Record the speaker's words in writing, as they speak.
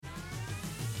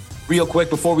Real quick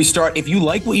before we start, if you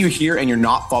like what you hear and you're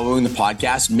not following the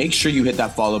podcast, make sure you hit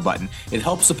that follow button. It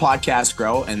helps the podcast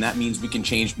grow, and that means we can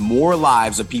change more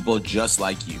lives of people just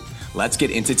like you. Let's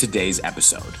get into today's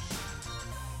episode.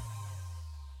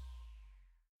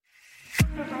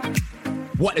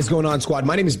 What is going on, squad?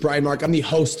 My name is Brian Mark. I'm the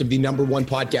host of the #1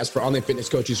 podcast for online fitness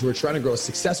coaches who are trying to grow a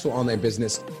successful online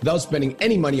business without spending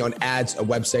any money on ads, a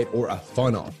website, or a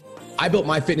funnel. I built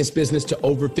my fitness business to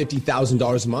over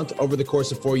 $50,000 a month over the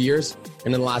course of 4 years.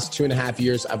 And in the last 2.5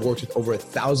 years, I've worked with over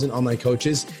 1,000 online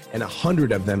coaches, and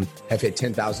 100 of them have hit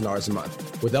 $10,000 a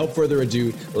month. Without further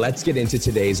ado, let's get into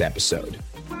today's episode.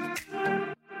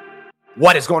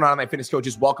 What is going on, my fitness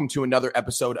coaches? Welcome to another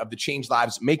episode of the Change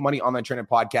Lives, Make Money Online Training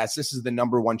Podcast. This is the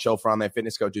 #1 show for online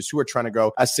fitness coaches who are trying to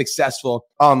grow a successful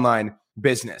online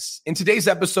business. In today's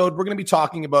episode, we're going to be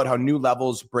talking about how new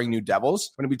levels bring new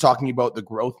devils. We're going to be talking about the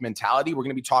growth mentality. We're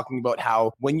going to be talking about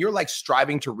how when you're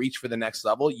striving to reach for the next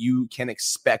level, you can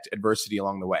expect adversity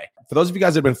along the way. For those of you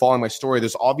guys that have been following my story,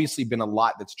 there's obviously been a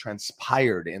lot that's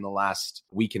transpired in the last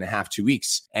week and a half, 2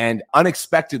 weeks. And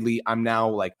unexpectedly, I'm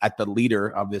now at the leader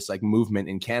of this movement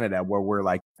in Canada where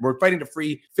we're fighting to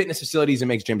free fitness facilities and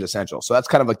make gyms essential. So that's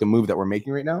kind of the move that we're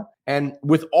making right now. And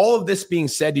with all of this being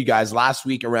said, you guys, last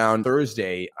week around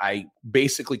Thursday, I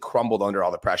basically crumbled under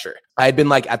all the pressure. I had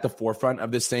been at the forefront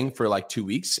of this thing for 2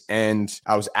 weeks, and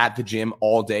I was at the gym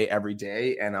all day, every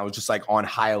day. And I was just on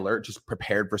high alert, just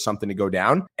prepared for something to go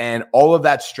down. And all of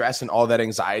that stress and all that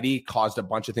anxiety caused a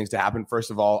bunch of things to happen.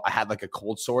 First of all, I had a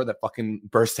cold sore that fucking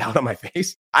burst out on my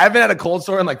face. I haven't had a cold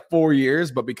sore in 4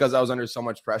 years, but because I was under so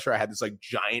much pressure, I had this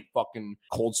giant fucking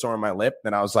cold sore on my lip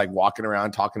that I was walking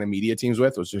around talking to media teams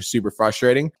with. It was just super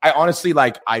frustrating. I honestly,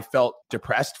 I felt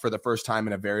depressed for the first time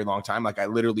in a very long time. I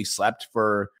literally slept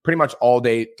for pretty much all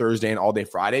day Thursday and all day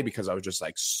Friday because I was just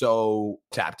so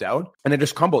tapped out, and it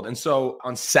just crumbled. And so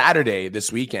on Saturday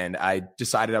this weekend, I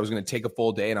decided I was going to take a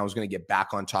full day and I was going to get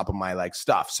back on top of my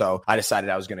stuff. So I decided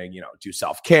I was going to, do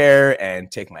self-care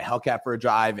and take my Hellcat for a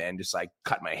drive and just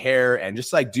cut my hair and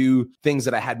just do things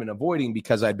that I had been avoiding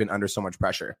because I'd been under so much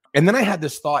pressure. And then I had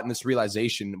this thought and this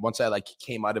realization once I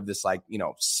came out of this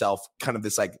self kind of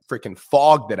this freaking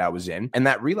fog that I was in. And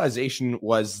that realization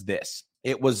was this.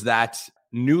 It was that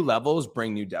new levels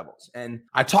bring new devils. And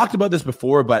I talked about this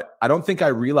before, but I don't think I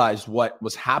realized what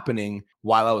was happening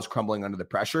while I was crumbling under the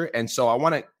pressure. And so I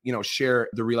want to, share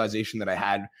the realization that I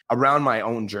had around my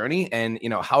own journey and,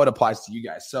 how it applies to you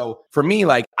guys. So for me,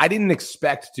 I didn't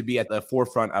expect to be at the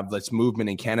forefront of this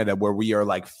movement in Canada where we are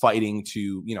fighting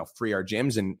to, free our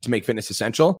gyms and to make fitness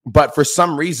essential. But for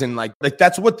some reason,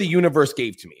 that's what the universe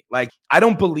gave to me. I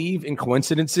don't believe in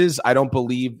coincidences. I don't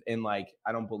believe in I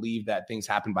don't believe that things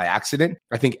happen by accident.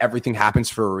 I think everything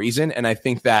happens for a reason. And I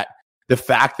think that the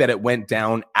fact that it went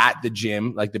down at the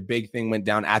gym, the big thing went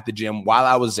down at the gym while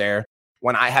I was there,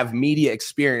 when I have media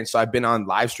experience. So I've been on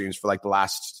live streams for the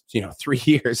last, 3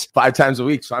 years, 5 times a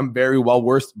week. So I'm very well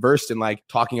versed in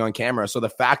talking on camera. So the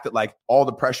fact that all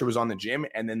the pressure was on the gym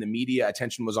and then the media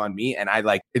attention was on me, and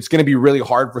it's going to be really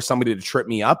hard for somebody to trip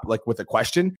me up with a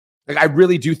question. I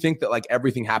really do think that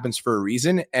everything happens for a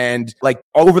reason. And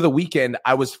over the weekend,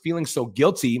 I was feeling so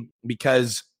guilty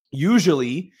because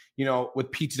usually,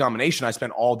 with PT Domination, I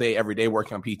spent all day, every day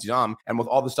working on PT Dom. And with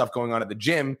all the stuff going on at the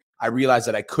gym, I realized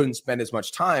that I couldn't spend as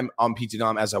much time on PT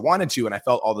Dom as I wanted to. And I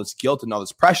felt all this guilt and all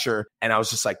this pressure. And I was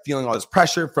just feeling all this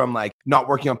pressure from not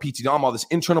working on PT Dom, all this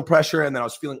internal pressure. And then I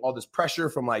was feeling all this pressure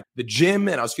from the gym.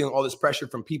 And I was feeling all this pressure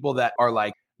from people that are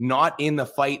not in the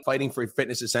fighting for a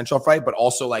fitness essential fight, but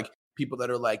also people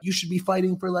that are you should be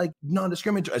fighting for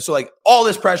non-discriminatory. So all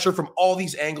this pressure from all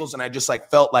these angles. And I just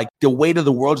felt the weight of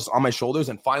the world just on my shoulders.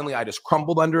 And finally I just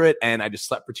crumbled under it and I just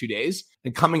slept for 2 days.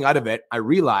 And coming out of it, I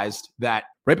realized that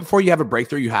right before you have a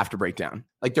breakthrough, you have to break down.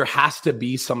 There has to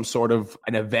be some sort of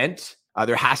an event.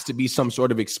 There has to be some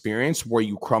sort of experience where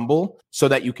you crumble so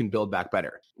that you can build back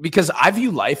better. Because I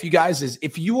view life, you guys, is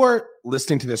if you are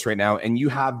listening to this right now and you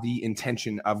have the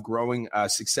intention of growing a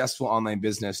successful online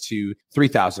business to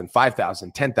 3,000,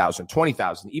 5,000, 10,000,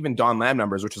 20,000, even Don Lamb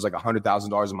numbers, which is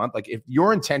 $100,000 a month. If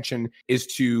your intention is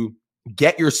to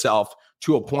get yourself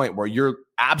to a point where you're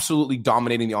absolutely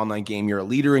dominating the online game, you're a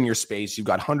leader in your space, you've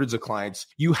got hundreds of clients,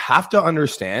 you have to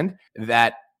understand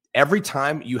that every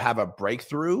time you have a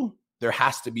breakthrough, there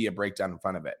has to be a breakdown in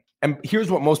front of it. And here's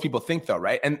what most people think though,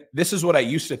 right? And this is what I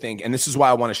used to think. And this is why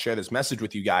I want to share this message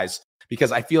with you guys,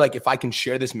 because I feel like if I can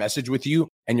share this message with you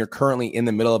and you're currently in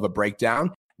the middle of a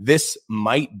breakdown, this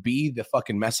might be the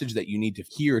fucking message that you need to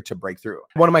hear to break through.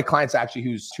 One of my clients actually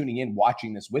who's tuning in,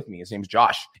 watching this with me, his name's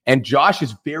Josh. And Josh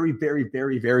is very, very,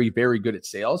 very, very, very good at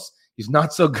sales. He's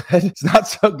not so good. He's not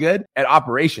so good at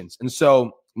operations. And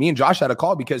so me and Josh had a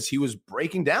call because he was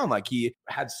breaking down. Like he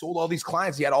had sold all these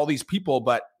clients, he had all these people,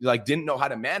 but like didn't know how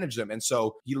to manage them. And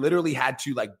so he literally had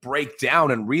to like break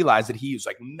down and realize that he was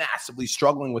like massively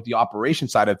struggling with the operation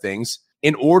side of things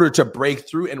in order to break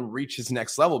through and reach his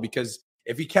next level. Because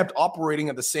if he kept operating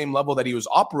at the same level that he was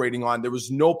operating on, there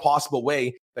was no possible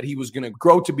way that he was going to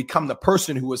grow to become the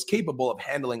person who was capable of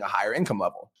handling a higher income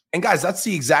level. And guys, that's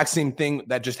the exact same thing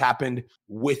that just happened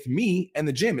with me and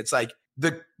the gym. It's like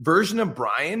the version of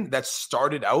Brian that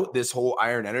started out this whole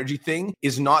Iron Energy thing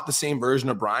is not the same version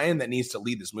of Brian that needs to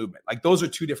lead this movement. Like those are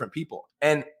two different people.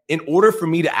 And in order for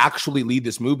me to actually lead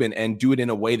this movement and do it in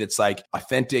a way that's like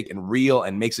authentic and real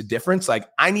and makes a difference, like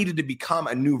I needed to become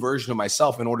a new version of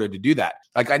myself in order to do that.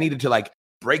 Like I needed to like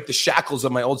break the shackles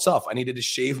of my old self. I needed to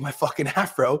shave my fucking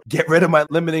afro, get rid of my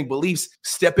limiting beliefs,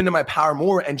 step into my power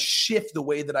more, and shift the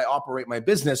way that I operate my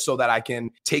business so that I can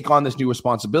take on this new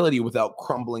responsibility without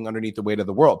crumbling underneath the weight of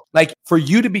the world. Like for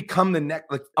you to become the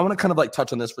next, like I want to kind of like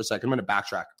touch on this for a second. I'm going to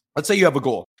backtrack. Let's say you have a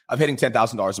goal of hitting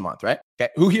 $10,000 a month, right? Okay.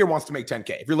 Who here wants to make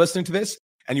 10K? If you're listening to this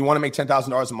and you want to make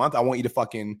 $10,000 a month, I want you to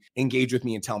fucking engage with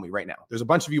me and tell me right now. There's a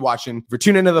bunch of you watching. If you're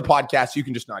tuning into the podcast, you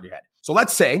can just nod your head. So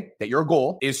let's say that your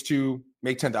goal is to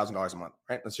make $10,000 a month,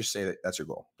 right? Let's just say that that's your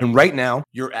goal. And right now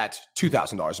you're at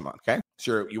 $2,000 a month, okay?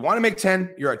 So you want to make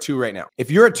 10, you're at 2 right now.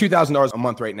 If you're at $2,000 a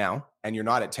month right now and you're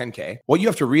not at 10K, what you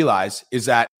have to realize is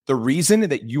that the reason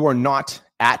that you are not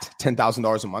at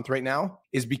 $10,000 a month right now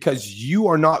is because you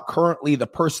are not currently the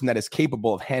person that is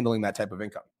capable of handling that type of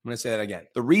income. I'm going to say that again.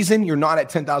 The reason you're not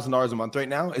at $10,000 a month right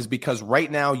now is because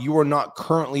right now you are not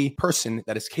currently a person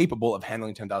that is capable of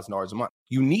handling $10,000 a month.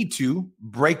 You need to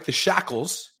break the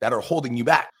shackles that are holding you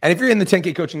back. And if you're in the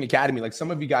 10K Coaching Academy, like some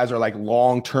of you guys are like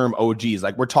long-term OGs.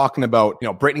 Like we're talking about,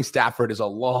 Brittany Stafford is a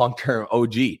long-term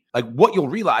OG. Like what you'll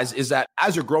realize is that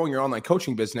as you're growing your online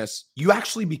coaching business, you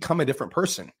actually become a different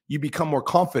person. You become more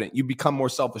confident. You become more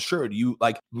self-assured. You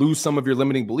like lose some of your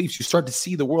limiting beliefs. You start to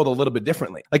see the world a little bit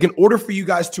differently. Like in order for you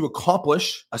guys to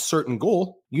accomplish a certain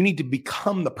goal, you need to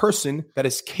become the person that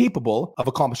is capable of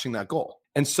accomplishing that goal.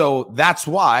 And so that's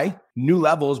why new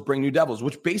levels bring new devils,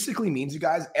 which basically means, you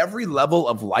guys, every level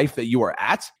of life that you are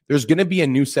at, there's going to be a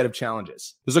new set of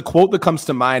challenges. There's a quote that comes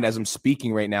to mind as I'm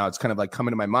speaking right now. It's kind of like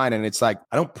coming to my mind. And it's like,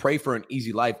 I don't pray for an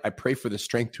easy life. I pray for the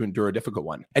strength to endure a difficult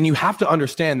one. And you have to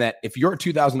understand that if you're at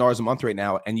 $2,000 a month right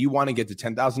now and you want to get to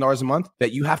 $10,000 a month,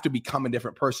 that you have to become a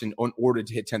different person in order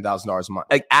to hit $10,000 a month.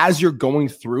 Like as you're going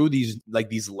through these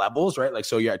levels, right? Like,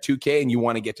 so you're at 2K and you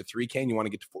want to get to 3K and you want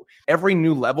to get to 4. Every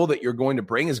new level that you're going to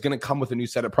bring is going to come with a new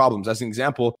set of problems. As an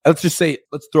example, let's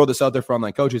throw this out there for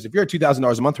online coaches. If you're at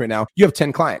 $2,000 a month right now, you have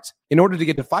 10 clients. In order to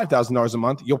get to $5,000 a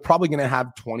month, you're probably going to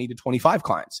have 20 to 25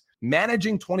 clients.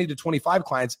 Managing 20 to 25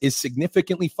 clients is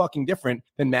significantly fucking different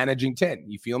than managing 10.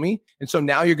 You feel me? And so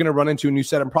now you're going to run into a new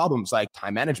set of problems like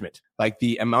time management, like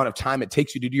the amount of time it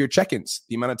takes you to do your check-ins,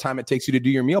 the amount of time it takes you to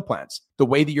do your meal plans, the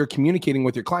way that you're communicating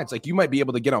with your clients. Like you might be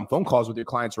able to get on phone calls with your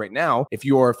clients right now. If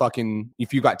you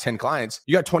got 10 clients,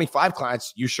 you got 25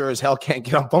 clients, you sure as hell can't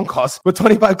get on phone calls with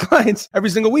 25 clients every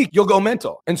single week. You'll go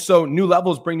mental. And so new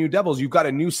levels bring new devils. You've got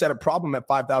a new set of problem at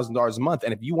 $5,000 a month.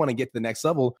 And if you want to get to the next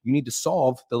level, you need to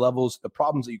solve the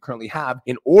problems that you currently have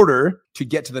in order to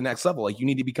get to the next level. Like you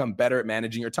need to become better at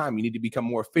managing your time. You need to become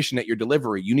more efficient at your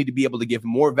delivery. You need to be able to give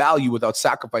more value without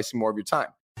sacrificing more of your time.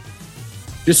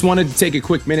 Just wanted to take a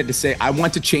quick minute to say, I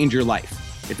want to change your life.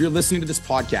 If you're listening to this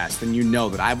podcast, then you know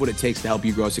that I have what it takes to help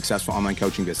you grow a successful online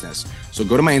coaching business. So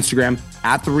go to my Instagram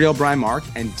 @TheRealBrianMark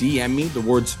and DM me the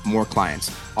words more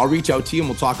clients. I'll reach out to you and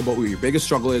we'll talk about what your biggest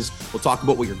struggle is. We'll talk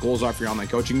about what your goals are for your online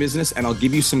coaching business, and I'll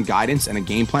give you some guidance and a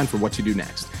game plan for what to do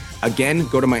next. Again,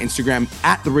 go to my Instagram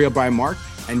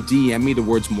 @TheRealBrianMark and DM me the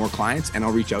words more clients, and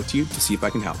I'll reach out to you to see if I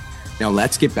can help. Now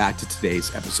let's get back to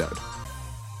today's episode.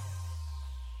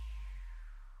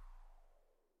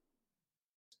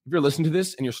 If you're listening to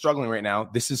this and you're struggling right now,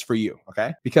 this is for you,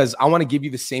 okay? Because I want to give you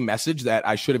the same message that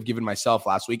I should have given myself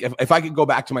last week. If I could go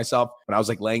back to myself when I was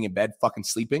like laying in bed fucking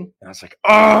sleeping, and I was like,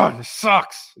 oh, this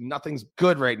sucks. Nothing's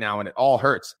good right now and it all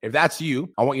hurts. If that's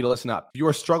you, I want you to listen up. If you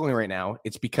are struggling right now,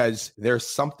 it's because there's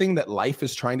something that life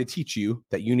is trying to teach you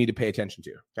that you need to pay attention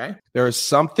to, okay? There is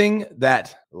something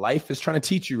that life is trying to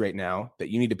teach you right now that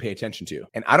you need to pay attention to.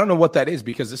 And I don't know what that is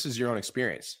because this is your own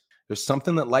experience. There's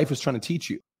something that life is trying to teach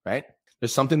you, right?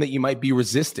 There's something that you might be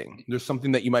resisting. There's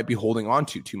something that you might be holding on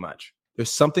to too much. There's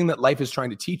something that life is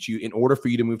trying to teach you in order for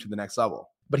you to move to the next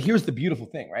level. But here's the beautiful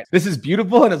thing, right? This is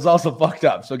beautiful and it's also fucked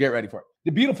up. So get ready for it.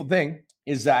 The beautiful thing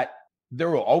is that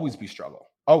there will always be struggle.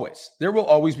 Always. There will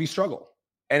always be struggle.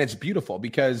 And it's beautiful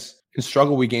because in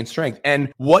struggle, we gain strength.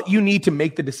 And what you need to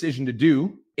make the decision to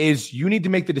do is you need to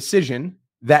make the decision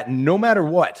that no matter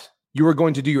what, you are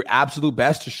going to do your absolute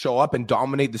best to show up and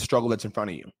dominate the struggle that's in front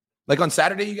of you. Like on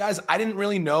Saturday, you guys, I didn't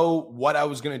really know what I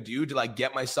was going to do to like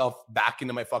get myself back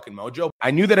into my fucking mojo.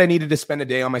 I knew that I needed to spend a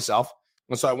day on myself.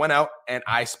 And so I went out and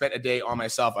I spent a day on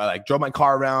myself. I like drove my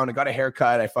car around. I got a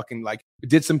haircut. I fucking like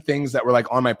did some things that were like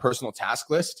on my personal task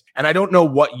list. And I don't know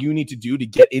what you need to do to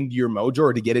get into your mojo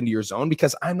or to get into your zone,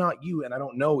 because I'm not you and I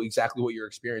don't know exactly what your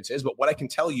experience is. But what I can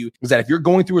tell you is that if you're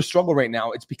going through a struggle right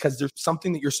now, it's because there's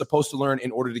something that you're supposed to learn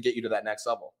in order to get you to that next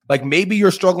level. Like maybe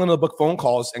you're struggling to book phone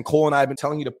calls, and Cole and I have been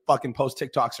telling you to fucking post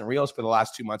TikToks and Reels for the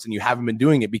last 2 months, and you haven't been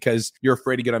doing it because you're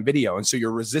afraid to get on video. And so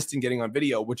you're resisting getting on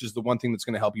video, which is the one thing that's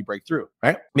going to help you break through,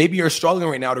 right? Maybe you're struggling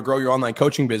right now to grow your online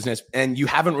coaching business and you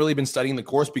haven't really been studying the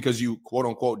course because you quote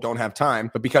unquote don't have time,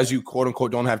 but because you quote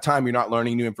unquote don't have time, you're not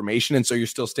learning new information. And so you're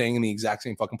still staying in the exact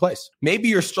same fucking place. Maybe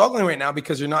you're struggling right now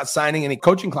because you're not signing any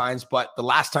coaching clients, but the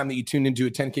last time that you tuned into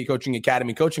a 10K Coaching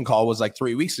Academy coaching call was like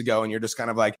 3 weeks ago. And you're just kind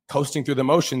of like coasting through the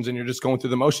motions and you're just going through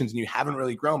the motions and you haven't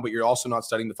really grown, but you're also not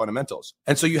studying the fundamentals.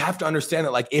 And so you have to understand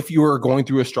that like, if you are going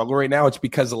through a struggle right now, it's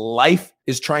because life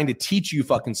is trying to teach you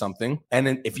fucking something. And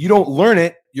then if you don't learn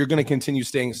it, you're going to continue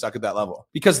staying stuck at that level,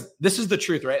 because this is the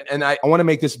truth, right? And I want to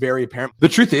make this very apparent. The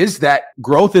truth is that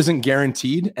growth isn't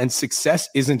guaranteed and success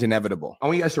isn't inevitable. I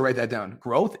want you guys to write that down.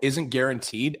 Growth isn't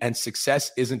guaranteed and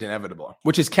success isn't inevitable,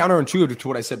 which is counterintuitive to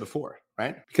what I said before,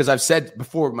 right? Because I've said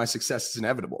before, my success is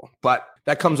inevitable, but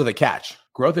that comes with a catch.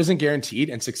 Growth isn't guaranteed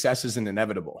and success isn't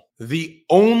inevitable. The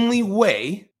only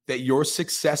way that your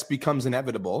success becomes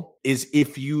inevitable is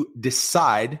if you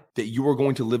decide that you are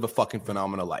going to live a fucking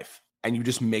phenomenal life. And you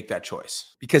just make that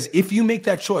choice. Because if you make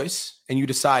that choice and you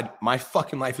decide my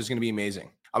fucking life is going to be amazing,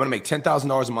 I'm going to make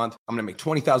 $10,000 a month. I'm going to make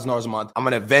 $20,000 a month. I'm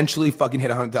going to eventually fucking hit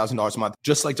 $100,000 a month.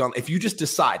 Just like Don, if you just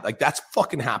decide like that's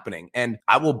fucking happening and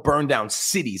I will burn down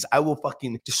cities, I will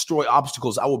fucking destroy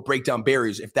obstacles, I will break down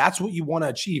barriers. If that's what you want to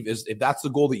achieve, is if that's the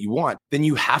goal that you want, then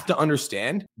you have to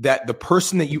understand that the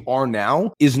person that you are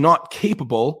now is not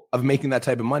capable of making that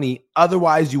type of money.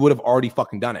 Otherwise, you would have already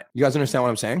fucking done it. You guys understand what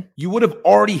I'm saying? You would have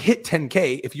already hit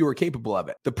 10K if you were capable of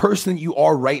it. The person that you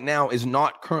are right now is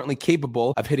not currently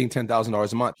capable of hitting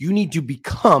 $10,000 a month. You need to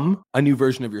become a new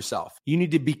version of yourself. You need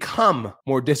to become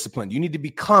more disciplined. You need to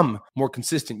become more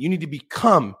consistent. You need to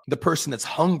become the person that's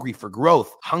hungry for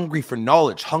growth, hungry for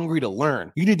knowledge, hungry to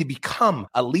learn. You need to become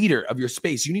a leader of your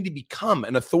space. You need to become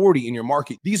an authority in your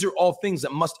market. These are all things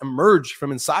that must emerge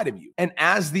from inside of you. And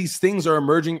as these things are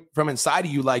emerging from inside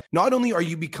of you, like not only are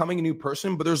you becoming a new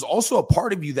person, but there's also a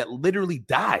part of you that literally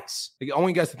dies. Like, I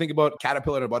want you guys to think about a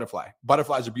caterpillar and a butterfly.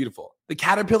 Butterflies are beautiful. The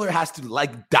caterpillar has to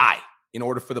like die in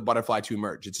order for the butterfly to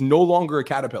emerge. It's no longer a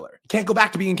caterpillar. You can't go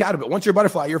back to being a caterpillar. Once you're a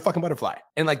butterfly, you're a fucking butterfly.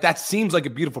 And like that seems like a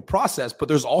beautiful process, but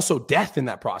there's also death in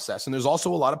that process. And there's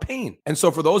also a lot of pain. And so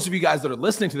for those of you guys that are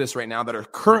listening to this right now, that are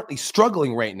currently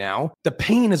struggling right now, the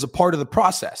pain is a part of the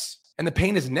process. And the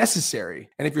pain is necessary.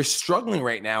 And if you're struggling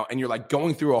right now and you're like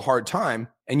going through a hard time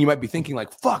and you might be thinking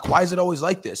like, fuck, why is it always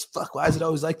like this? Fuck, why is it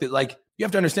always like this? Like you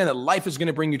have to understand that life is going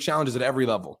to bring you challenges at every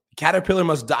level. The caterpillar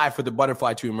must die for the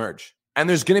butterfly to emerge. And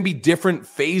there's going to be different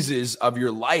phases of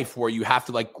your life where you have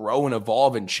to like grow and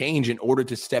evolve and change in order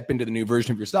to step into the new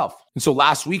version of yourself. And so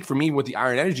last week for me with the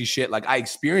Iron Energy shit, like I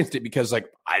experienced it because like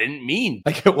I didn't mean,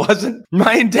 like it wasn't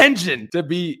my intention to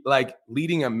be like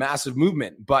leading a massive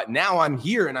movement, but now I'm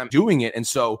here and I'm doing it. And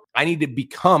so I need to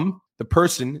become the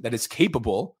person that is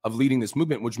capable of leading this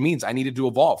movement, which means I needed to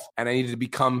evolve and I needed to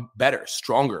become better,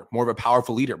 stronger, more of a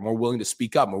powerful leader, more willing to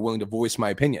speak up, more willing to voice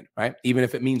my opinion, right? Even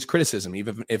if it means criticism,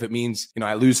 even if it means, you know,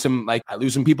 I lose some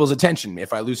people's attention.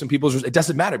 If I lose some people's, it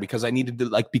doesn't matter because I needed to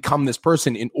like become this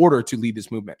person in order to lead this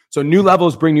movement. So new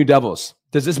levels bring new devils.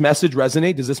 Does this message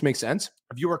resonate? Does this make sense?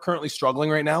 If you are currently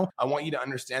struggling right now, I want you to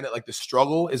understand that like the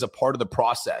struggle is a part of the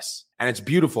process and it's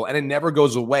beautiful and it never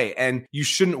goes away. And you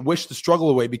shouldn't wish the struggle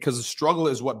away because the struggle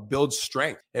is what builds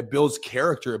strength. It builds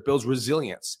character. It builds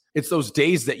resilience. It's those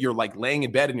days that you're like laying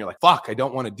in bed and you're like, fuck, I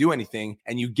don't want to do anything.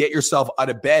 And you get yourself out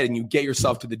of bed and you get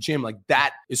yourself to the gym. Like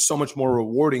that is so much more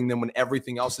rewarding than when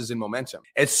everything else is in momentum.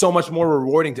 It's so much more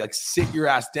rewarding to like sit your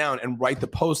ass down and write the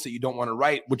post that you don't want to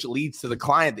write, which leads to the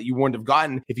client that you wouldn't have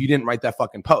gotten if you didn't write that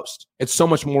fucking post. It's so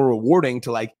much more rewarding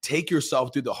to like take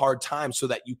yourself through the hard times so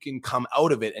that you can come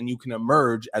out of it and you can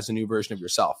emerge as a new version of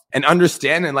yourself. And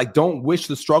understand and like don't wish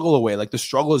the struggle away. Like the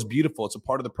struggle is beautiful. It's a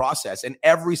part of the process. And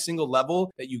every single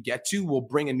level that you get to will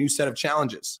bring a new set of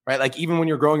challenges, right? Like even when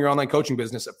you're growing your online coaching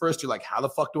business, at first you're like, how the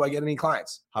fuck do I get any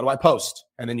clients? How do I post?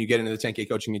 And then you get into the 10K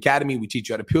Coaching Academy. We teach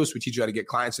you how to post. We teach you how to get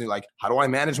clients. And you're like, how do I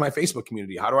manage my Facebook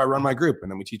community? How do I run my group?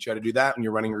 And then we teach you how to do that. And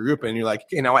you're running your group and you're like,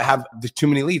 okay, now I have the too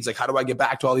many leads. Like, how do I get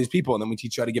back to all these people? And then we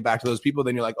teach you how to get back to those people.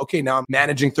 Then you're like, okay, now I'm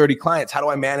managing 30 clients. How do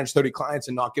I manage 30 clients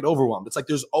and not get overwhelmed? It's like,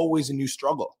 there's always a new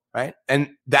struggle, right? And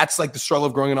that's like the struggle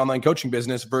of growing an online coaching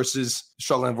business versus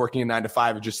struggling of working a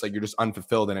 9-to-5. It's just like, you're just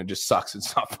unfulfilled and it just sucks.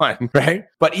 It's not fun, right?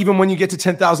 But even when you get to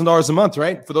 $10,000 a month,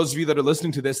 right? For those of you that are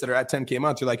listening to this that are at 10K a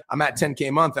month, you're like, I'm at 10K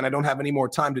a month and I don't have any more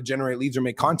time to generate leads or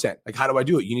make content. Like, how do I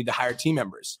do it? You need to hire team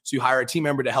members. So you hire a team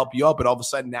member to help you out, but all of a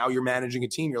sudden now you're managing a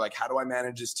team. You're like, how do I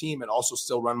manage this team and also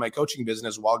still run my coaching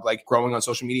business while like growing on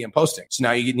social media and posting? So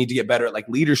now you need to get better at like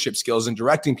leadership skills and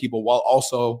directing people while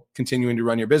also continuing to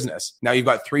run your business. Now you've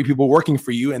got 3 people working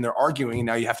for you and they're arguing, and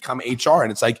now you have to come HR,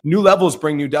 and it's like new levels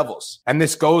bring new devils. And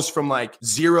this goes from like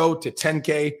 0 to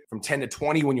 10K, from 10 to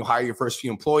 20 when you hire your first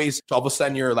few employees, to all of a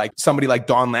sudden you're like somebody like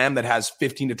Don Lamb that has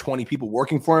 15 to 20 people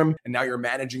working for him. And now you're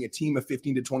managing a team of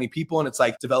 15 to 20 people. And it's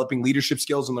like developing leadership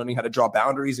skills and learning how to draw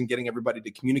boundaries and getting everybody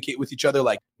to communicate with each other.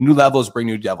 Like, new levels bring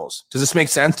new devils. Does this make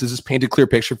sense? Does this paint a clear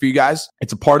picture for you guys?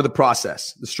 It's a part of the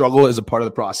process. The struggle is a part of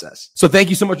the process. So thank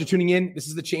you so much for tuning in. This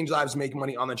is the Change Lives, Make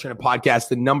Money Online Trainer podcast,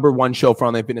 the #1 show for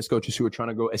online fitness coaches who are trying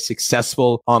to grow a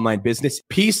successful online business.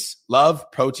 Peace, love,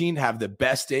 protein. Have the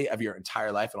best day of your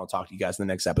entire life. And I'll talk to you guys in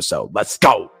the next episode. Let's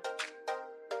go.